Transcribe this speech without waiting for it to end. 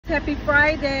Happy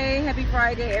Friday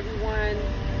everyone.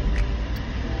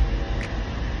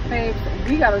 Babes,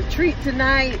 we got a treat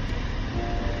tonight.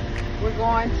 We're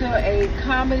going to a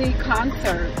comedy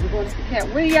concert. We're going to see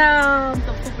Katt Williams.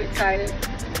 I'm super excited.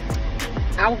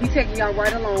 I will be taking y'all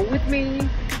right along with me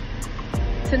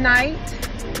tonight.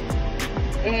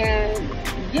 And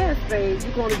yes, babe,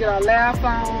 we're going to get our laugh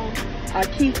on, our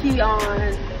kiki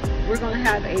on. We're going to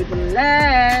have a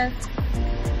blast.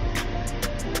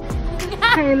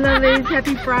 Hey, lovelies.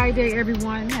 Happy Friday,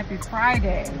 everyone. Happy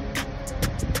Friday.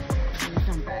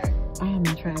 Come back. I am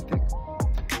in traffic.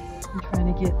 I'm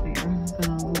trying to get there.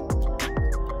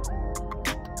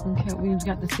 Katt Williams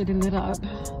got the city lit up.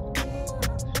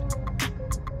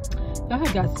 Y'all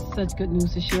have got such good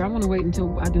news this year. I'm going to wait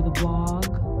until I do the vlog.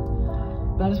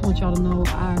 But I just want y'all to know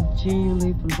I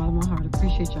genuinely, from the bottom of my heart,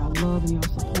 appreciate y'all love and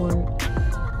y'all support.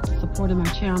 Supporting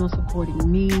my channel, supporting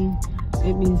me.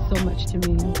 It means so much to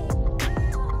me.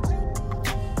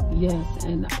 Yes,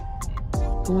 and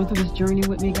going through this journey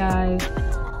with me, guys,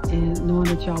 and knowing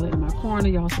that y'all are in my corner,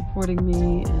 y'all supporting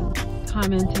me and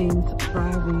commenting,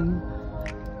 subscribing,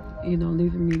 you know,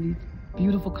 leaving me these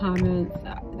beautiful comments.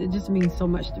 It just means so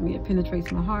much to me. It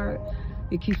penetrates my heart.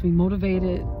 It keeps me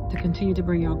motivated to continue to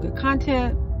bring y'all good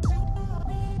content.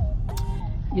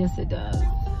 Yes, it does.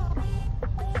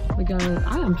 But guys,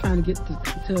 I am trying to get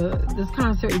to this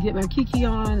concert to get my kiki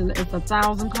on, and it's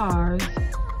 1,000 cars.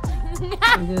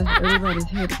 I guess everybody's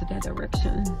headed to that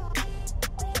direction.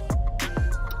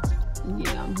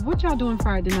 Yeah, what y'all doing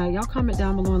Friday night? Y'all comment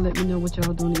down below and let me know what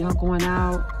y'all doing. Y'all going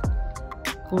out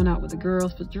with the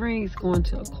girls for drinks, going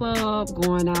to a club,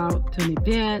 going out to an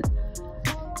event?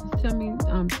 Just tell me,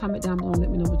 comment down below and let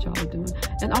me know what y'all are doing.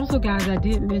 And also, guys, I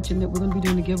did mention that we're going to be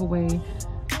doing a giveaway.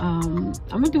 I'm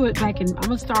going to do it I'm going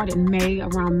to start in May,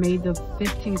 around May the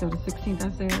 15th or the 16th,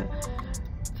 I said.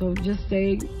 So just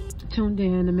stay tuned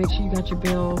in and make sure you got your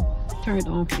bell turned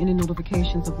on for any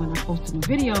notifications of when I post a new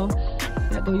video.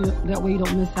 That way you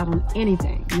don't miss out on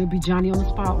anything. You'll be Johnny on the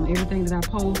spot on everything that I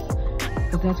post,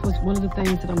 because that's what's one of the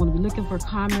things that I'm going to be looking for: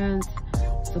 comments,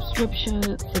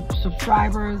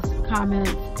 subscribers,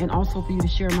 comments, and also for you to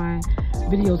share my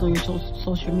videos on your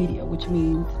social media, which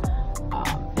means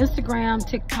Instagram,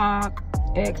 TikTok,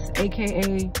 X,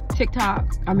 aka TikTok,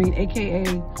 aka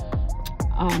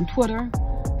Twitter.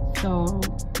 So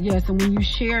yes, and when you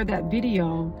share that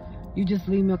video, you just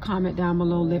leave me a comment down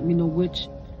below. Let me know which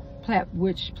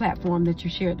platform that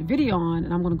you shared the video on,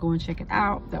 and I'm going to go and check it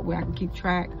out. That way I can keep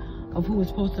track of who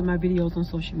is posting my videos on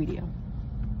social media.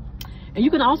 And you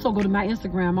can also go to my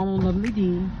Instagram. I'm on Lovely D,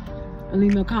 and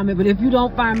leave me a comment. But if you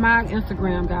don't find my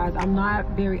Instagram, guys, I'm not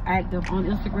very active on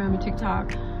Instagram and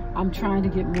TikTok. I'm trying to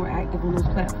get more active on those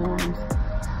platforms.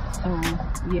 So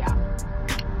yeah.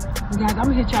 And guys, I'm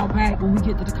gonna hit y'all back when we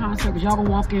get to the concert, because y'all gonna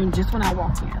walk in just when I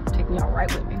walk in. Take me all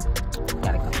right with me.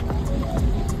 Gotta go.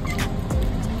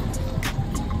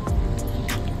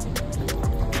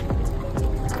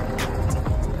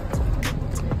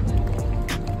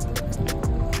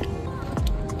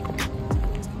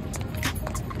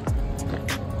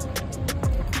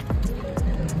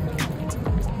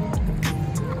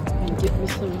 Get me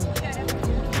some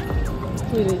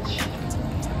footage.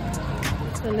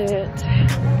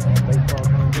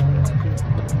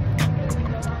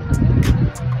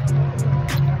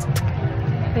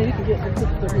 Hey, you can get some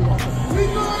pictures of me walking. We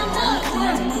going that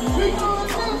way. We going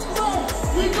this way.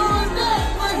 We going that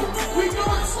way. We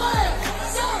going slam.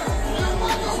 Sir, and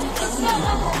what is the slam?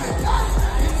 I'm on the dice.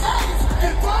 And dice.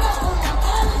 And put up on my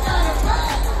body. Got it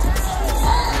back.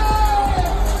 Hey!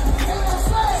 And I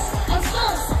slash. I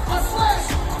slash. I slash.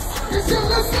 This shit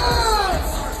look good.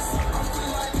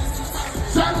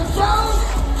 Shadow Jones.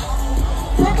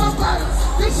 From my body.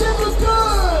 This shit look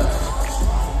good.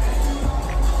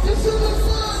 This shit look good.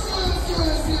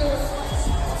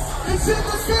 This shit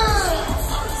was good.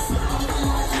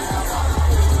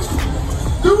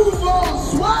 Duval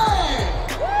swag.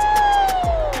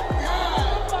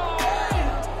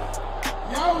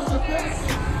 Y'all was the best.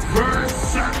 First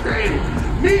Sunday,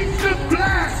 meet the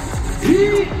Black. He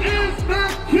is the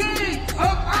king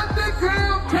of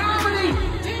underground comedy.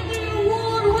 Emmy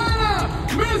Award winner,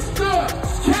 Mr.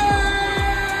 Katt.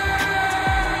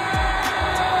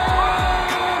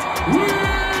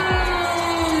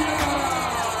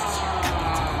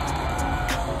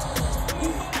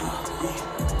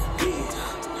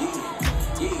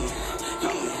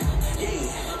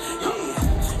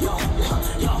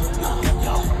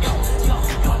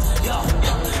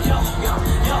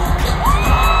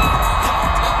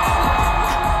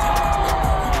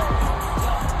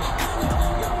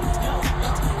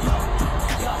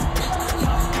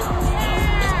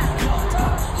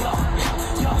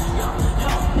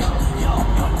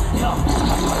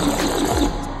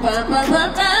 It's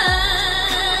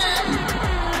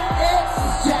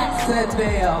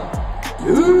Jacksonville.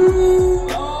 New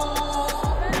York.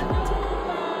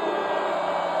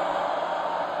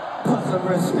 Put some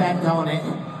respect on it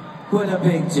with a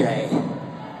big J.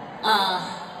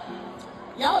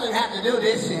 Y'all didn't have to do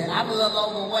this shit. I'm a little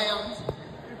overwhelmed.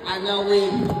 I know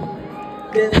we've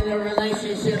been in a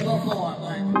relationship before,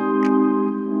 but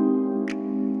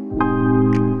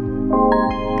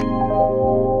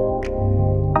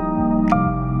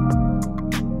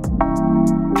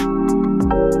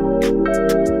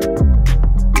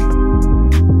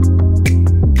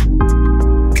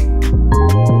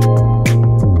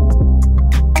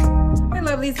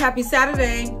happy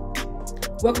Saturday.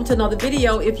 Welcome to another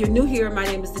video. If you're new here, my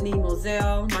name is Dennine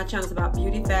Mozzelle. My channel is about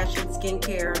beauty, fashion,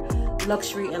 skincare,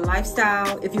 luxury, and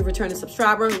lifestyle. If you're a returning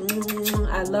subscriber,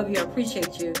 I love you. I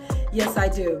appreciate you. Yes, I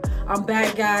do. I'm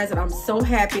back, guys, and I'm so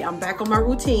happy. I'm back on my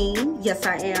routine. Yes,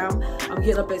 I am. I'm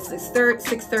getting up at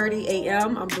 6:30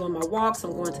 a.m. I'm doing my walks.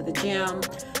 I'm going to the gym,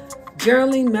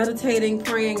 journaling, meditating,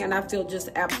 praying, and I feel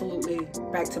just absolutely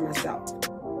back to myself.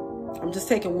 I'm just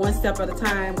taking one step at a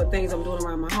time with things I'm doing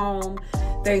around my home,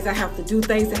 things I have to do,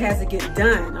 things that has to get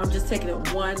done. I'm just taking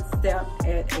it one step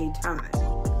at a time.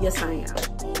 Yes, I am.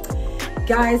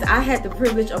 Guys, I had the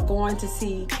privilege of going to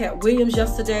see Katt Williams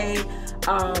yesterday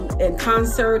in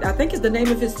concert. I think the name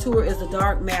of his tour is The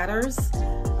Dark Matters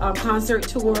concert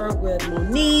tour with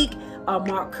Monique,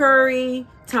 Mark Curry,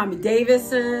 Tommy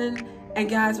Davidson. And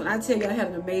guys, when I tell you I had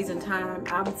an amazing time,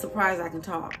 I'm surprised I can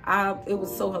talk. It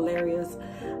was so hilarious.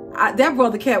 That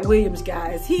brother Katt Williams,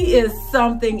 guys, he is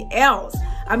something else.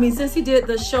 I mean, since he did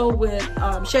the show with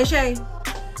Shay,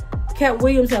 Katt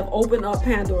Williams have opened up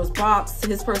Pandora's box to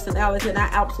his personality, and I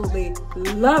absolutely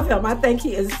love him. I think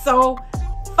he is so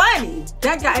funny.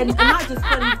 That guy, and not just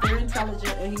funny, he's very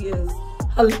intelligent, and he is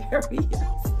hilarious.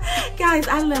 Guys,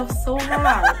 I laughed so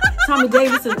hard. Tommy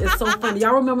Davidson is so funny.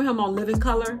 Y'all remember him on Living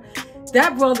Color?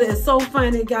 That brother is so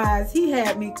funny, guys. He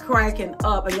had me cracking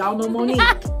up. And y'all know Monique.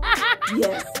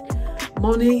 Yes.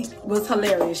 Monique was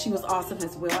hilarious. She was awesome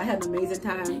as well. I had an amazing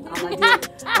time.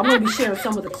 I'm going to be sharing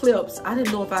some of the clips. I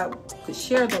didn't know if I could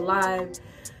share the live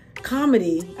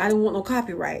comedy. I didn't want no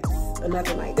copyrights or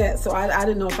nothing like that. So I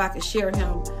didn't know if I could share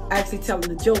him actually telling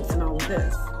the jokes and all of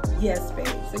this. Yes,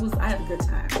 babes. I had a good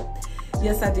time.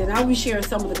 Yes, I did. I'll be sharing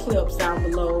some of the clips down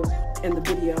below in the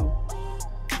video.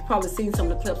 You've probably seen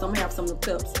some of the clips. I'm gonna have some of the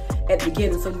clips at the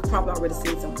beginning, so you've probably already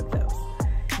seen some of the clips.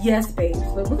 Yes, babes.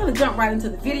 But we're gonna jump right into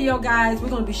the video, guys. We're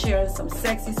gonna be sharing some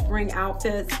sexy spring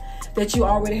outfits that you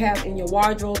already have in your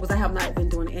wardrobe, because I have not been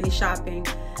doing any shopping,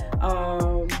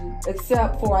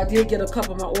 except for I did get a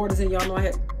couple of my orders, and y'all know I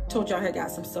had told y'all I had got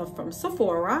some stuff from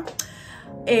Sophora,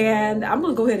 and I'm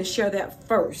gonna go ahead and share that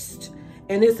first.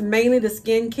 And it's mainly the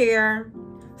skincare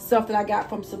stuff that I got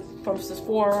from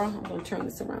Sophora. I'm gonna turn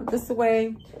this around this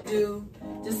way. Do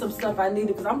just some stuff I needed,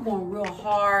 because I'm going real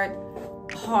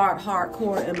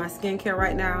hardcore in my skincare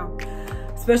right now.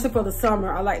 Especially for the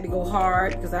summer, I like to go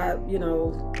hard because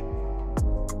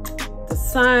the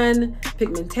sun,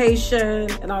 pigmentation,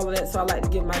 and all of that. So I like to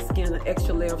give my skin an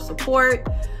extra layer of support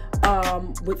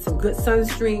with some good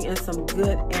sunscreen and some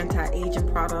good anti-aging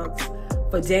products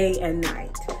for day and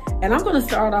night. And I'm gonna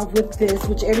start off with this,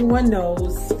 which everyone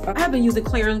knows. I have been using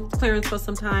Clarins for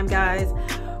some time, guys,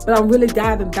 but I'm really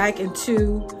diving back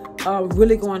into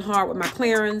really going hard with my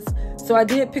Clarins. So I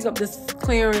did pick up this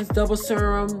Clarins double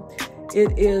serum.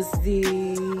 It is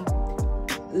the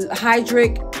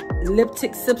Hydric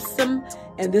Liptic System,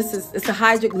 and it's a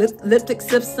Hydric Liptic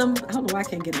System. I don't know why I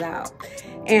can't get it out.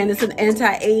 And it's an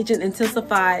anti-aging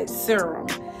intensified serum.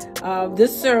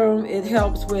 This serum, it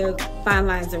helps with fine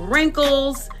lines and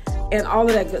wrinkles and all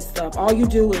of that good stuff. All you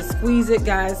do is squeeze it,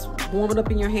 guys, warm it up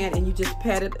in your hand, and you just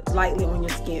pat it lightly on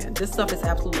your skin. This stuff is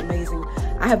absolutely amazing.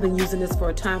 I have been using this for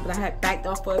a time, but I had backed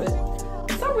off of it.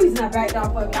 For some reason, I backed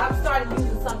off of it. I've started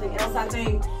using something else, I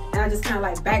think, and I just kind of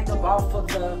like backed up off of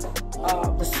the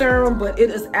serum, but it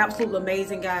is absolutely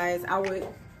amazing, guys. I would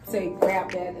say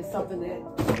grab that. It's something that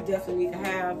you definitely need to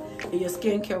have in your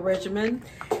skincare regimen.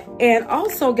 And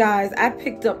also, guys, I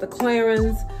picked up the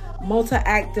Clarins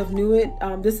Multi-Active Nude.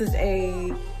 This is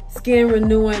a skin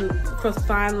renewing for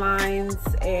fine lines,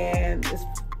 and it's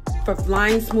for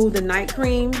line smooth and night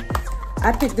cream.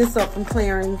 I picked this up from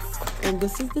Clarins, and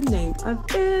this is the name of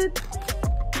it.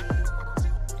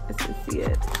 Let's see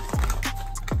it.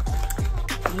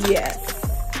 Yes.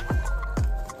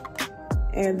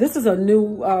 And this is a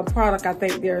new product I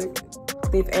think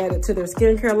they've added to their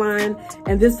skincare line.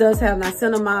 And this does have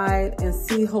niacinamide and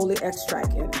sea holy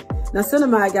extract in it.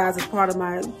 Niacinamide, guys, is part of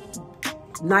my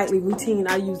nightly routine.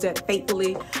 I use that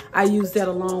faithfully. I use that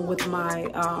along with my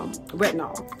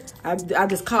retinol. I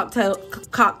just cocktail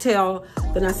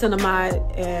the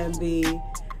niacinamide and the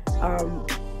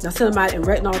niacinamide and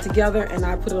retinol together, and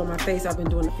I put it on my face. I've been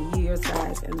doing it for years,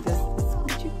 guys, and this is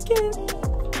what you get.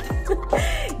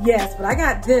 Yes, but I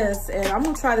got this, and I'm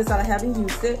gonna try this out. I haven't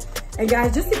used it. And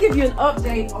guys, just to give you an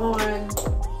update on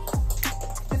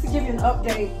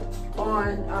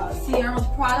Ciara's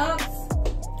products.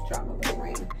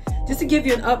 Just to give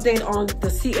you an update on the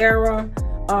Ciara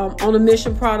On a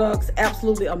Mission products.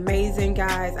 Absolutely amazing,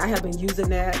 guys. I have been using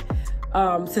that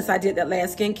since I did that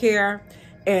last skincare,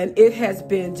 and it has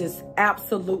been just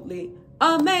absolutely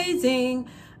amazing.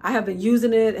 I have been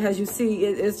using it. As you see,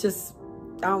 it's just,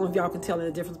 I don't know if y'all can tell the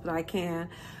difference, but I can.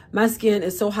 My skin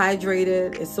is so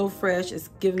hydrated. It's so fresh. It's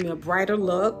giving me a brighter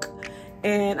look,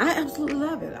 and I absolutely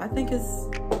love it. I think it's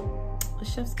a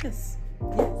chef's kiss.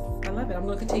 Yes, I love it. I'm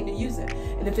going to continue to use it.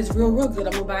 And if it's real good,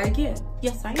 I'm going to buy it again.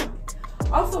 Yes, I am.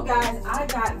 Also, guys, I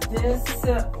got this.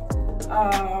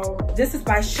 This is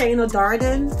by Shani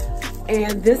Darden.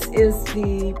 And this is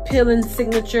the Peeling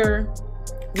Signature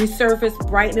Resurface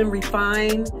Brighten and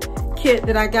Refine kit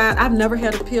that I got. I've never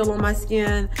had a peel on my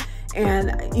skin.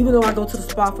 And even though I go to the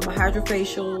spa for my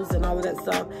hydrofacials and all of that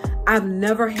stuff, I've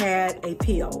never had a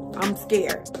peel. I'm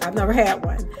scared. I've never had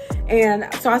one.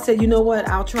 And so I said, you know what?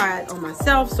 I'll try it on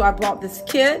myself. So I bought this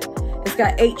kit. It's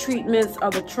got 8 treatments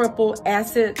of the triple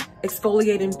acid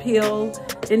exfoliating peel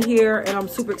in here. And I'm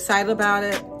super excited about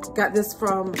it. Got this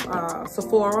from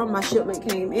Sophora. My shipment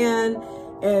came in.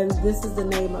 And this is the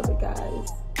name of it, guys.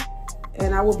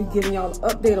 And I will be giving y'all an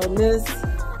update on this.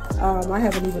 I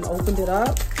haven't even opened it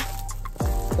up.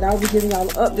 But I will be giving y'all an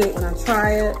update when I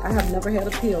try it. I have never had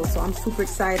a peel, so I'm super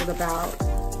excited about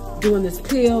doing this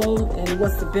peel and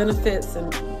what's the benefits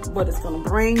and what it's gonna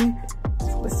bring.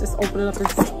 So let's just open it up and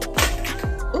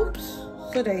see. Oops,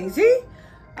 so daisy.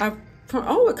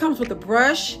 Oh, it comes with the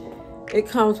brush. It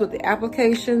comes with the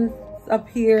application up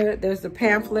here. There's the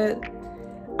pamphlet.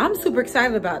 I'm super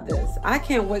excited about this. I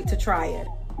can't wait to try it.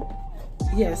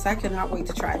 Yes, I cannot wait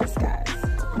to try this, guys.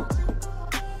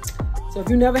 So if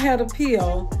you never had a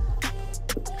peel,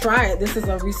 try it. This is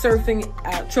a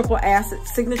resurfacing triple acid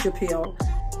signature peel.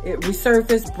 It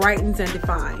resurfaces, brightens, and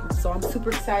defines. So I'm super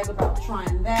excited about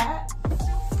trying that.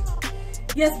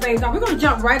 Yes, babes, now we're gonna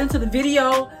jump right into the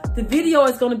video. The video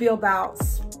is gonna be about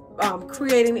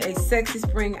creating a sexy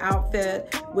spring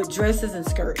outfit with dresses and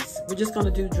skirts. We're just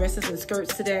gonna do dresses and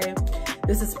skirts today.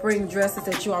 This is spring dresses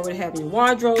that you already have in your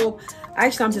wardrobe.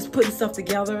 Actually, I'm just putting stuff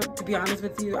together, to be honest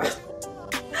with you.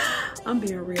 I'm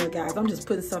being real, guys. I'm just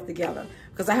putting stuff together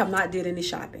because I have not did any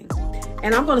shopping.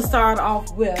 And I'm gonna start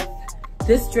off with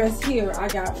this dress here I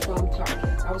got from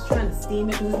Target. I was trying to steam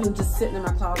it because it's been just sitting in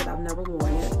my closet. I've never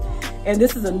worn it. And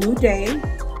this is a new day,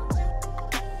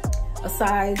 a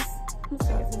size, what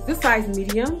size is this? Size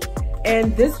medium.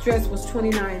 And this dress was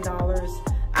 $29.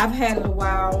 I've had it a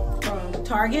while from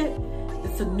Target.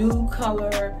 It's a new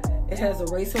color. It has a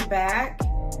racer back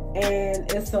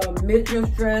and it's a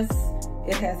midriff dress.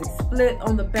 It has a split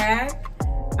on the back.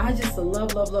 I just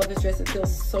love this dress. It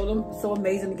feels so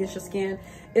amazing against your skin.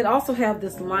 It also have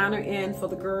this liner in for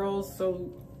the girls,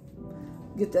 so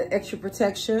get that extra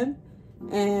protection.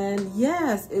 And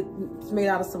yes, it's made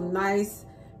out of some nice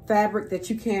fabric that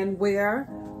you can wear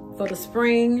for the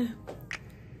spring.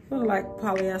 Sort of like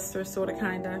polyester, sort of,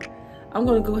 kind of. I'm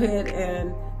gonna go ahead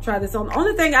and try this on. The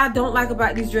only thing I don't like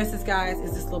about these dresses, guys,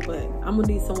 is this little button. I'm gonna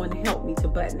need someone to help me to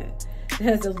button it. It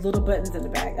has those little buttons in the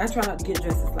back. I try not to get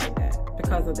dresses like that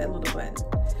because of that little button.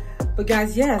 But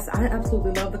guys, yes, I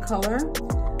absolutely love the color.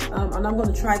 And I'm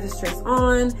gonna try this dress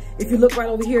on. If you look right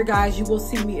over here, guys, you will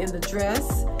see me in the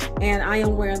dress. And I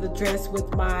am wearing the dress with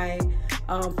my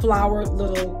flowered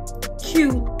little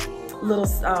cute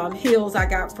little heels I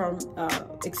got from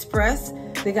Express.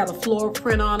 They got a floral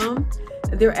print on them.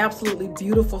 And they're absolutely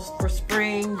beautiful for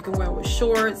spring. You can wear them with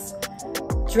shorts,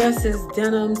 dresses,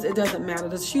 denims, it doesn't matter.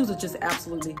 The shoes are just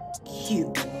absolutely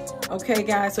cute. Okay,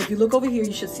 guys, so if you look over here,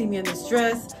 you should see me in this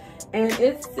dress. And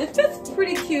it fits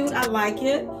pretty cute. I like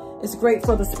it. It's great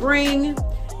for the spring.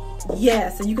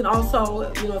 Yes, and you can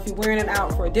also, you know, if you're wearing it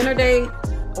out for a dinner date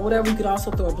or whatever, you could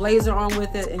also throw a blazer on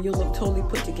with it and you'll look totally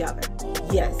put together.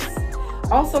 Yes.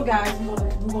 Also, guys, we're going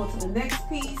to move on to the next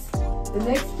piece. The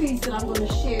next piece that I'm going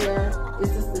to share is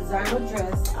this designer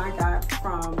dress I got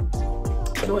from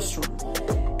Nordstrom.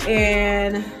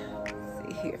 And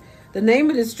let's see here. The name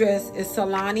of this dress is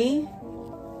Salani.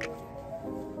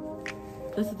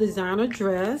 It's a designer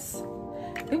dress.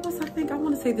 It was, I think, I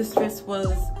want to say this dress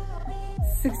was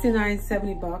 $69,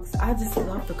 $70. I just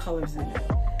love the colors in it.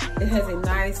 It has a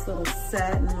nice little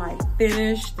satin like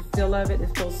finish. The feel of it,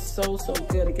 it feels so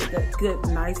good. It gets that good,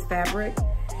 nice fabric.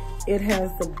 It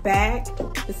has the back.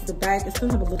 This is the back. It's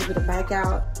gonna have a little bit of back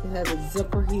out. It has a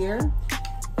zipper here.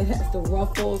 It has the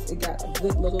ruffles. It got a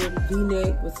good little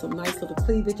V-neck with some nice little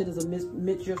cleavage. It is a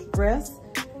mid-dress dress.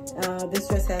 This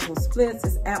dress has no splits.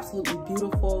 It's absolutely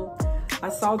beautiful. I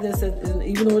saw this, and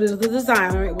even though it is a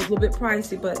designer, it was a little bit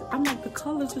pricey, but I'm like, the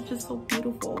colors are just so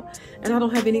beautiful. And I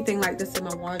don't have anything like this in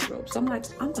my wardrobe. So I'm like,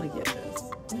 I'm gonna get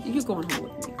this. You're going home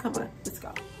with me. Come on, let's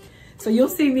go. So you'll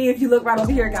see me, if you look right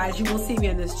over here, guys, you will see me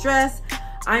in this dress.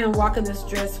 I am rocking this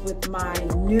dress with my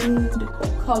nude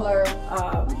color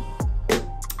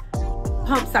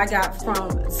pumps I got from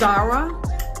Ciara.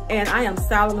 And I am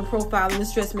styling and profiling.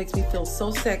 This dress makes me feel so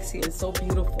sexy and so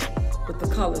beautiful with the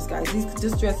colors, guys.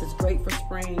 This dress is great for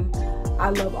spring. I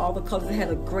love all the colors. It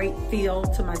had a great feel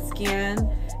to my skin.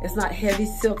 It's not heavy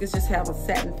silk. It's just have a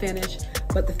satin finish.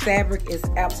 But the fabric is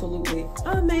absolutely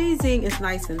amazing. It's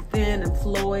nice and thin and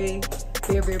flowy.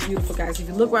 Very beautiful, guys. If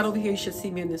you look right over here, you should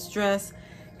see me in this dress.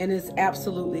 And it's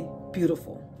absolutely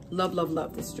beautiful.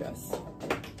 Love this dress.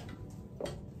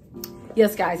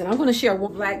 Yes, guys, and I'm going to share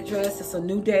one black dress. It's a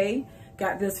new day.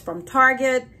 Got this from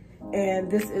Target,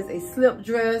 and this is a slip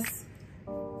dress.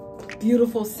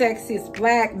 Beautiful, sexy. It's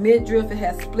black, midriff. It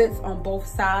has splits on both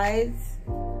sides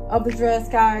of the dress,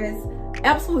 guys.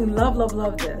 Absolutely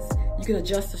love this. You can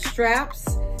adjust the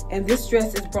straps, and this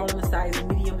dress is brought in a size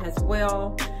medium as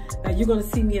well. Now, you're going to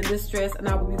see me in this dress, and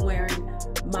I will be wearing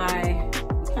my,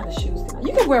 what kind of shoes can I?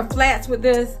 You can wear flats with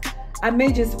this. I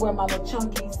may just wear my little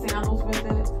chunky sandals with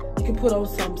it. You can put on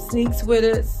some sneaks with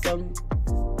it, some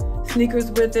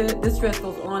sneakers with it. This dress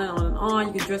goes on and on and on.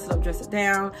 You can dress it up, dress it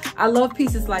down. I love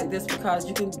pieces like this because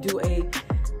you can do a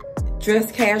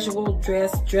dress casual,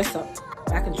 dress up.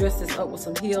 I can dress this up with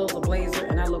some heels, a blazer,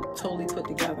 and I look totally put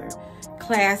together.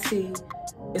 Classy.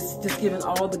 It's just giving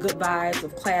all the good vibes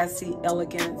of classy,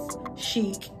 elegance,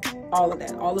 chic, all of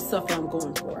that. All the stuff that I'm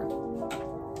going for.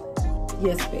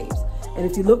 Yes, babes. And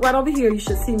if you look right over here, you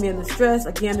should see me in this dress.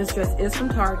 Again, this dress is from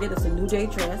Target. It's a new day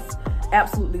dress.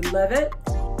 Absolutely love it.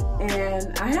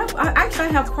 And I actually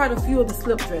have quite a few of the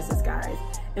slip dresses, guys,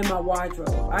 in my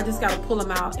wardrobe. I just got to pull them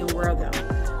out and wear them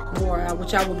more,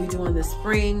 which I will be doing this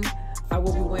spring. I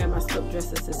will be wearing my slip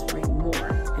dresses this spring more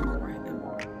and more and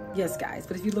more. Yes, guys.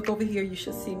 But if you look over here, you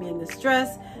should see me in this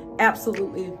dress.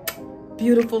 Absolutely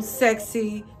beautiful,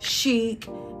 sexy, chic,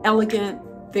 elegant,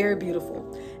 very beautiful.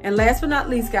 And last but not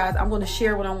least, guys, I'm going to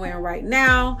share what I'm wearing right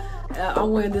now. I'm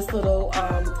wearing this little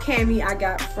cami I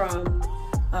got from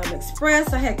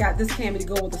Express. I had got this cami to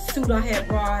go with the suit I had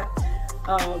brought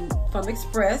from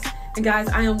Express. And guys,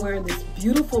 I am wearing this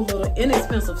beautiful little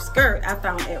inexpensive skirt I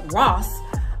found at Ross.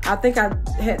 I think I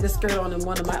had this skirt on in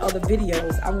one of my other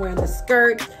videos. I'm wearing this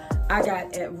skirt I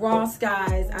got at Ross,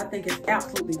 guys. I think it's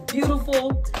absolutely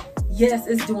beautiful. Yes,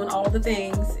 it's doing all the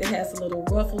things. It has some little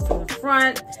ruffles in the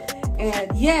front.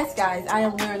 And yes, guys, I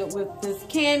am wearing it with this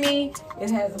cami. It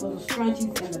has a little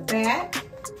scrunchies in the back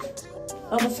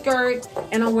of the skirt.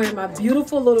 And I'm wearing my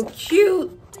beautiful little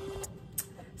cute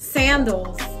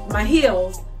sandals, my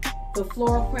heels, the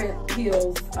floral print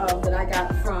heels that I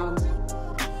got from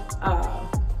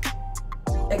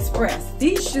Express.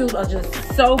 These shoes are just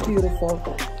so beautiful.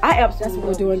 That's what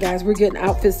we're doing, guys. We're getting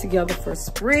outfits together for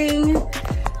spring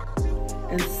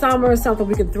and summer, something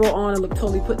we can throw on and look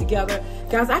totally put together.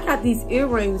 Guys, I got these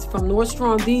earrings from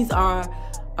Nordstrom. These are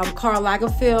Karl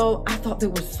Lagerfeld. I thought they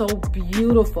were so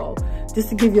beautiful. Just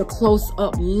to give you a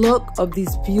close-up look of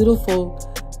these beautiful,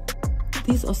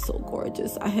 these are so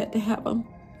gorgeous. I had to have them.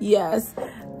 Yes,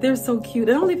 they're so cute.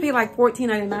 They only paid like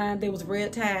 $14.99. They was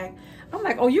red tag. I'm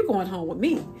like, oh, you're going home with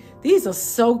me. These are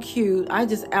so cute. I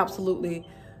just absolutely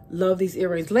love these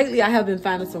earrings. Lately, I have been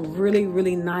finding some really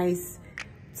nice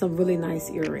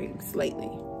earrings lately.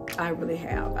 I really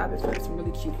have. I've been finding some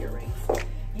really cute earrings.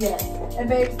 Yes, and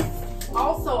babes,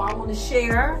 also I want to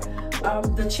share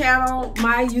the channel.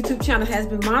 My YouTube channel has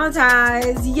been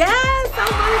monetized. Yes, I'm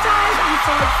monetized. I'm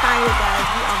so excited, guys.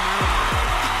 We are monetized.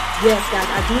 Yes, guys,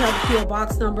 I do have a P.O.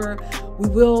 box number.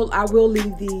 I will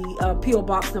leave the P.O.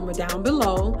 box number down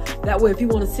below. That way, if you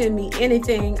want to send me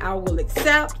anything, I will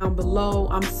accept. I'm below.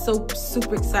 I'm so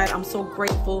super excited. I'm so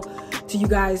grateful to you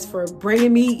guys for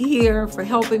bringing me here, for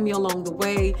helping me along the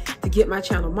way to get my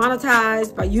channel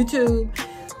monetized by YouTube.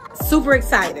 Super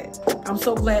excited. I'm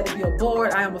so glad to be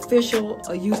aboard. I am official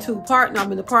a YouTube partner.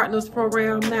 I'm in the partners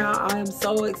program now. I am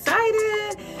so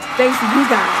excited. Thanks to you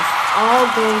guys. All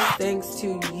those thanks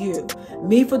to you.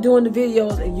 Me for doing the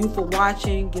videos and you for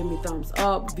watching, giving me thumbs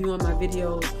up, viewing my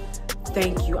videos.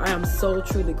 Thank you. I am so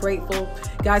truly grateful.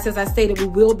 Guys, as I stated, we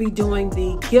will be doing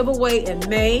the giveaway in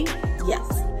May.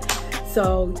 Yes.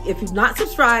 So if you've not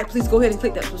subscribed, please go ahead and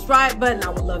click that subscribe button. I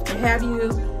would love to have you.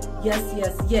 Yes,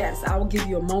 yes, yes. I will give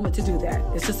you a moment to do that.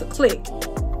 It's just a click.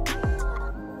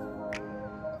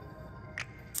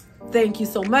 Thank you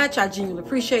so much. I genuinely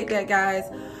appreciate that, guys.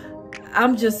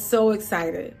 I'm just so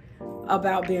excited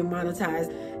about being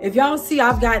monetized. If y'all see,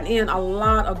 I've gotten in a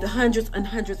lot of the hundreds of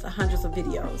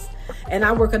videos, and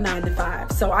I work a 9 to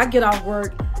 5. So I get off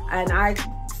work and I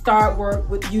start work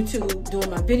with YouTube, doing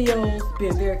my videos,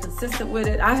 being very consistent with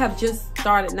it. I have just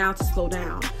started now to slow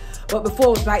down, but before it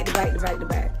was back to back to back to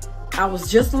back. I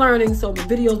was just learning, so the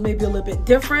videos may be a little bit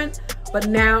different, but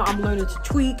now I'm learning to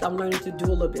tweak. I'm learning to do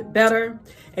a little bit better.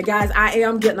 And guys, I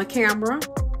am getting a camera.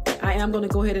 I am going to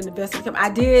go ahead and invest in a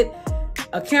camera.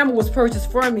 A camera was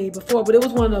purchased for me before, but it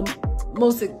was one of the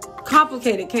most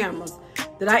complicated cameras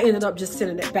that I ended up just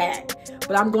sending it back.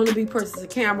 But I'm going to be purchasing a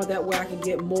camera that way I can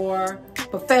get more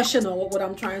professional with what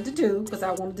I'm trying to do, because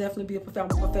I want to definitely be a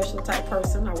professional type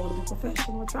person. I want to be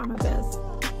professional. I try my best.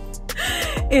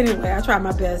 Anyway, I try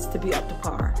my best to be up to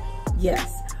par.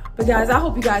 Yes. But guys, I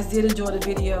hope you guys did enjoy the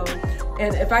video.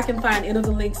 And if I can find any of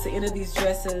the links to any of these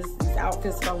dresses, these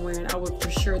outfits that I'm wearing, I would for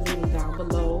sure leave them down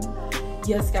below.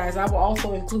 Yes, guys, I will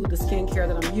also include the skincare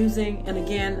that I'm using. And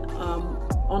again,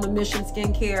 On a Mission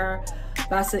skincare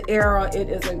by Ciara. It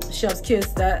is a chef's kiss.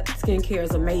 That skincare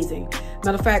is amazing.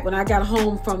 Matter of fact, when I got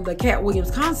home from the Katt Williams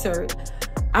concert,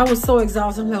 I was so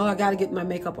exhausted. I'm like, oh, I got to get my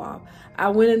makeup off. I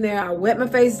went in there, I wet my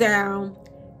face down,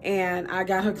 and I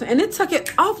got her, and it took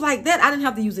it off like that. I didn't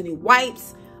have to use any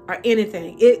wipes or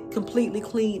anything. It completely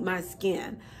cleaned my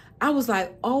skin. I was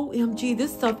like, OMG,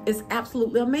 this stuff is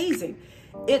absolutely amazing.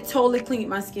 It totally cleaned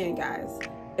my skin, guys.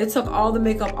 It took all the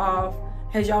makeup off.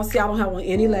 As y'all see, I don't have on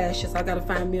any lashes. I gotta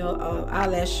find me a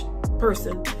eyelash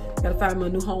person. Gotta find me a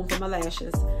new home for my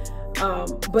lashes.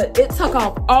 But it took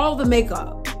off all the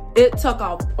makeup. It took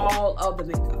off all of the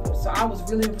makeup. So I was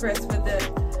really impressed with it.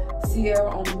 Ciara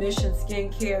On a Mission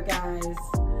skincare, guys.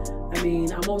 I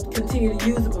mean, I'm gonna continue to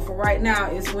use it, but for right now,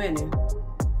 it's winning.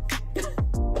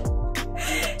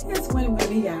 It's winning with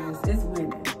me, guys. It's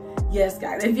winning. Yes,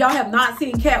 guys. If y'all have not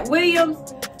seen Katt Williams,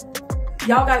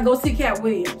 y'all gotta go see Katt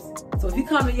Williams. So if you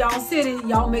come to y'all city,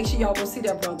 y'all make sure y'all go see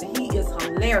that brother. He is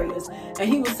hilarious. And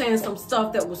he was saying some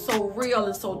stuff that was so real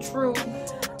and so true.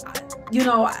 You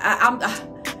know,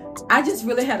 I just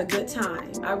really had a good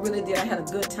time. I really did. I had a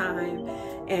good time.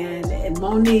 And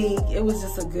Monique, it was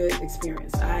just a good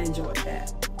experience. I enjoyed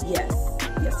that. Yes.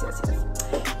 Yes, yes, yes.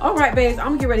 All right, babes, I'm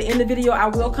gonna get ready to end the video. I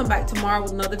will come back tomorrow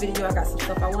with another video. I got some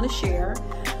stuff I want to share.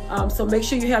 So make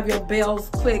sure you have your bells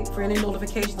clicked for any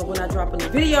notifications of when I drop a new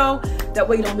video. That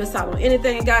way you don't miss out on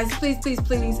anything. And guys, please, please,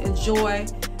 please enjoy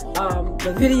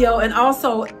the video, and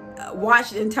also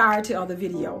watch the entirety of the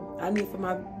video. I need for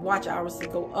my watch hours to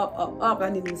go up, up, up. I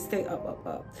need them to stay up, up,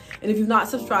 up. And if you've not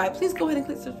subscribed, please go ahead and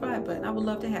click the subscribe button. I would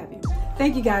love to have you.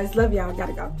 Thank you, guys. Love y'all.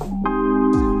 Gotta go.